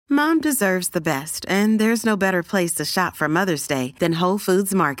Mom deserves the best, and there's no better place to shop for Mother's Day than Whole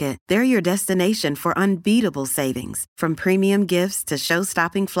Foods Market. They're your destination for unbeatable savings, from premium gifts to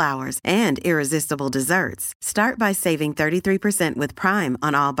show-stopping flowers and irresistible desserts. Start by saving 33% with Prime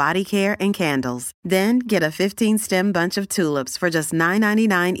on all body care and candles. Then get a 15-stem bunch of tulips for just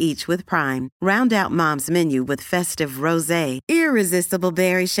 $9.99 each with Prime. Round out Mom's menu with festive rosé, irresistible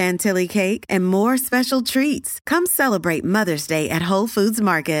berry chantilly cake, and more special treats. Come celebrate Mother's Day at Whole Foods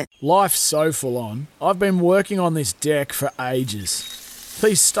Market. Life's so full on. I've been working on this deck for ages.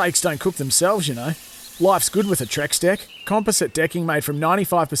 These steaks don't cook themselves, you know. Life's good with a Trex deck. Composite decking made from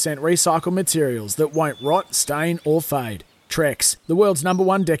 95% recycled materials that won't rot, stain or fade. Trex, the world's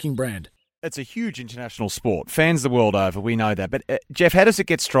 #1 decking brand. It's a huge international sport. Fans the world over, we know that. But, Jeff, how does it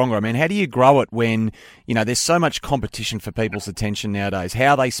get stronger? I mean, how do you grow it when, you know, there's so much competition for people's attention nowadays?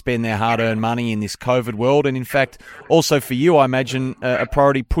 How they spend their hard-earned money in this COVID world. And, in fact, also for you, I imagine, a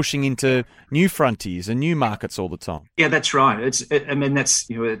priority pushing into new frontiers and new markets all the time. Yeah, that's right. That's,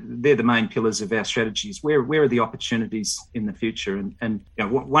 you know, they're the main pillars of our strategies. Where are the opportunities in the future? And you know,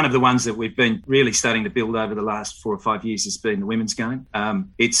 one of the ones that we've been really starting to build over the last 4 or 5 years has been the women's game.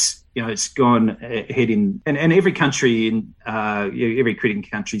 It's gone ahead and every country every cricketing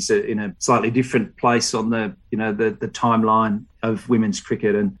country's in a slightly different place on the timeline of women's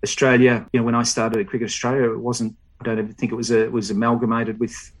cricket. And Australia, you know, when I started at Cricket Australia, I don't even think it was amalgamated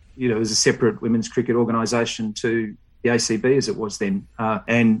with, you know, as a separate women's cricket organisation to the ACB as it was then,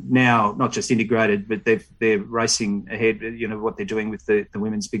 and now not just integrated, but they're racing ahead. You know what they're doing with the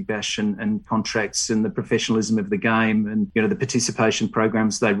women's Big Bash and contracts and the professionalism of the game, and you know the participation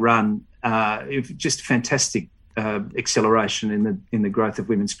programs they run. Just fantastic acceleration in the growth of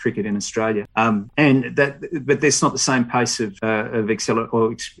women's cricket in Australia, but there's not the same pace of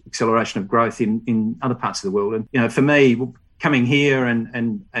acceleration of growth in other parts of the world. And you know, for me, coming here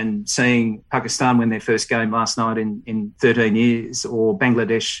and seeing Pakistan win their first game last night in 13 years, or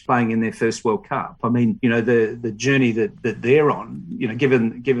Bangladesh playing in their first World Cup. I mean, you know, the journey that they're on, you know,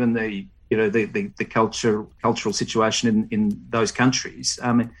 given the, you know, the cultural situation in those countries.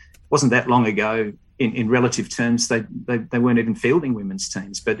 It wasn't that long ago. In relative terms, they weren't even fielding women's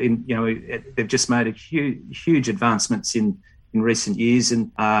teams, but they've just made huge advancements in recent years, and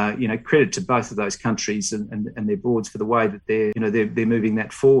credit to both of those countries and their boards for the way that they're moving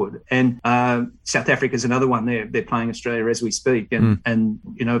that forward. And South Africa is another one. They're playing Australia as we speak, and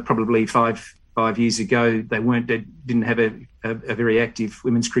you know, probably five years ago they didn't have a very active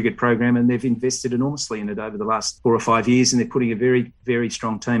women's cricket program, and they've invested enormously in it over the last 4 or 5 years, and they're putting a very, very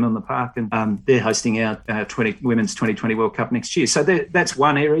strong team on the park, and they're hosting our women's 2020 World Cup next year. So that's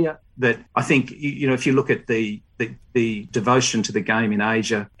one area that I think, you know, if you look at the devotion to the game in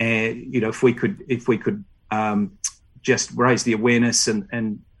Asia, and you know, if we could just raise the awareness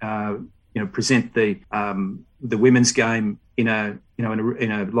and present the women's game in a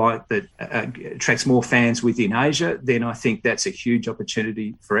light that attracts more fans within Asia, then I think that's a huge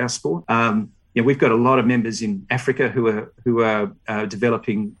opportunity for our sport. We've got a lot of members in Africa who are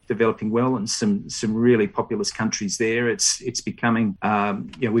developing well, and some really populous countries there. It's becoming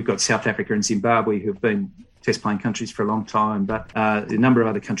we've got South Africa and Zimbabwe who've been test playing countries for a long time, but a number of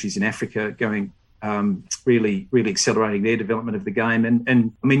other countries in Africa going really accelerating their development of the game,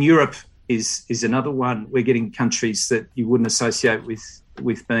 and I mean Europe is another one. We're getting countries that you wouldn't associate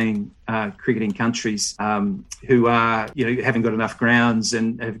with being cricketing countries who are, you know, haven't got enough grounds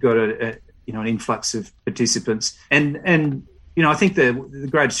and have got an influx of participants. And you know, I think the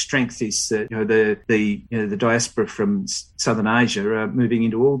greatest strength is that, you know, the diaspora from Southern Asia are moving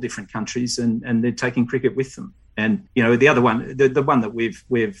into all different countries, and they're taking cricket with them. And you know, the other one, the one that we've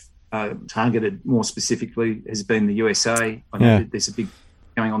targeted more specifically has been the USA. I know that there's a big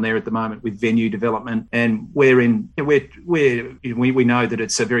going on there at the moment with venue development, and we know that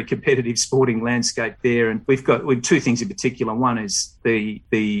it's a very competitive sporting landscape there, and we've two things in particular. One is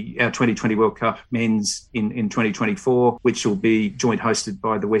our 2020 World Cup men's in 2024, which will be joint hosted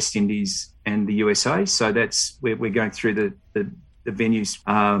by the West Indies and the USA. So that's we're going through the venue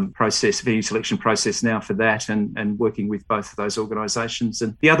selection process now for that, and working with both of those organisations.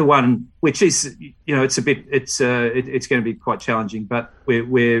 And the other one, which is, you know, it's going to be quite challenging, but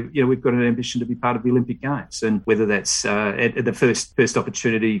we've got an ambition to be part of the Olympic Games, and whether that's the first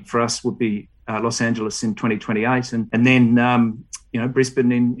opportunity for us would be Los Angeles in 2028, and then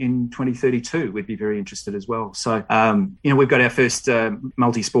Brisbane in 2032. We'd be very interested as well. So, we've got our first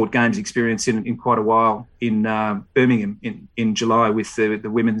multi-sport games experience in quite a while in Birmingham in July with the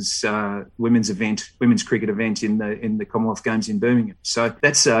women's cricket event in the Commonwealth Games in Birmingham. So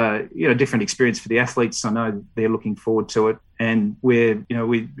that's a different experience for the athletes. I know they're looking forward to it. And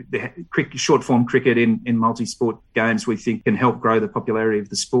short form cricket in multi-sport games, we think can help grow the popularity of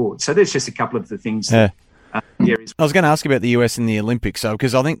the sport. So there's just a couple of the things that I was going to ask about the US and the Olympics,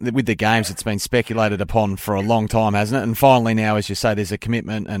 because I think that with the Games, it's been speculated upon for a long time, hasn't it? And finally now, as you say, there's a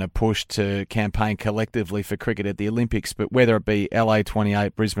commitment and a push to campaign collectively for cricket at the Olympics, but whether it be LA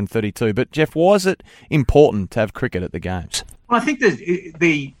 28, Brisbane 32. But, Jeff, why is it important to have cricket at the Games? Well, I think that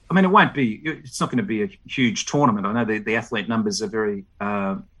it's not going to be a huge tournament. I know the athlete numbers are very,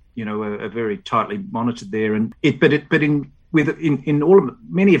 are very tightly monitored there.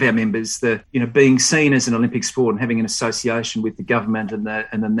 Many of our members, being seen as an Olympic sport and having an association with the government and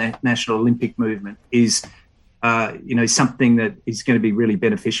the National Olympic movement is, something that is going to be really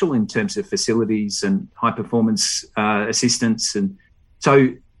beneficial in terms of facilities and high performance assistance. And so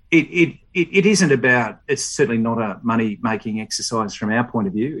it isn't about. It's certainly not a money making exercise from our point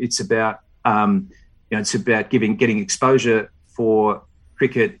of view. It's about getting exposure for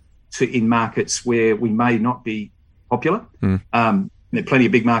cricket in markets where we may not be popular. There are plenty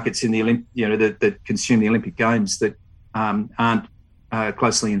of big markets in the that consume the Olympic Games that aren't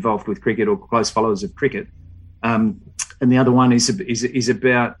closely involved with cricket or close followers of cricket. And the other one is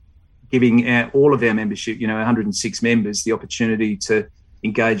about giving all of our membership, 106 members, the opportunity to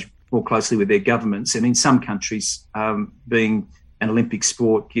engage more closely with their governments. And in some countries, being an Olympic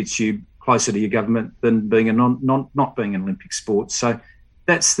sport gets you closer to your government than being not being an Olympic sport. So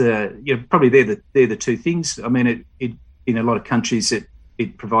that's probably they're the two things. I mean, it in a lot of countries it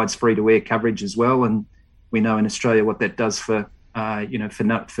provides free to air coverage as well, and we know in Australia what that does for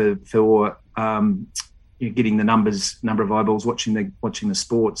getting the number of eyeballs watching the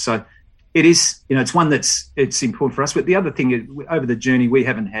sport. So it is, it's one it's important for us. But the other thing is, over the journey, we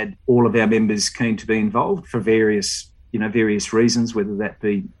haven't had all of our members keen to be involved for various reasons, whether that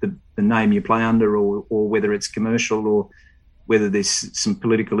be the name you play under, or whether it's commercial, or whether there's some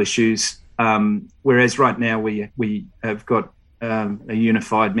political issues. Whereas right now we have got a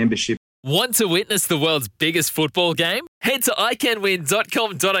unified membership. Want to witness the world's biggest football game? Head to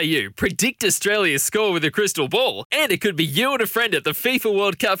iCanWin.com.au, predict Australia's score with a crystal ball, and it could be you and a friend at the FIFA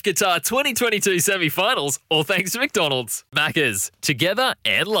World Cup Qatar 2022 semi-finals, all thanks to McDonald's. Maccas, together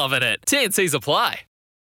and loving it. TNCs apply.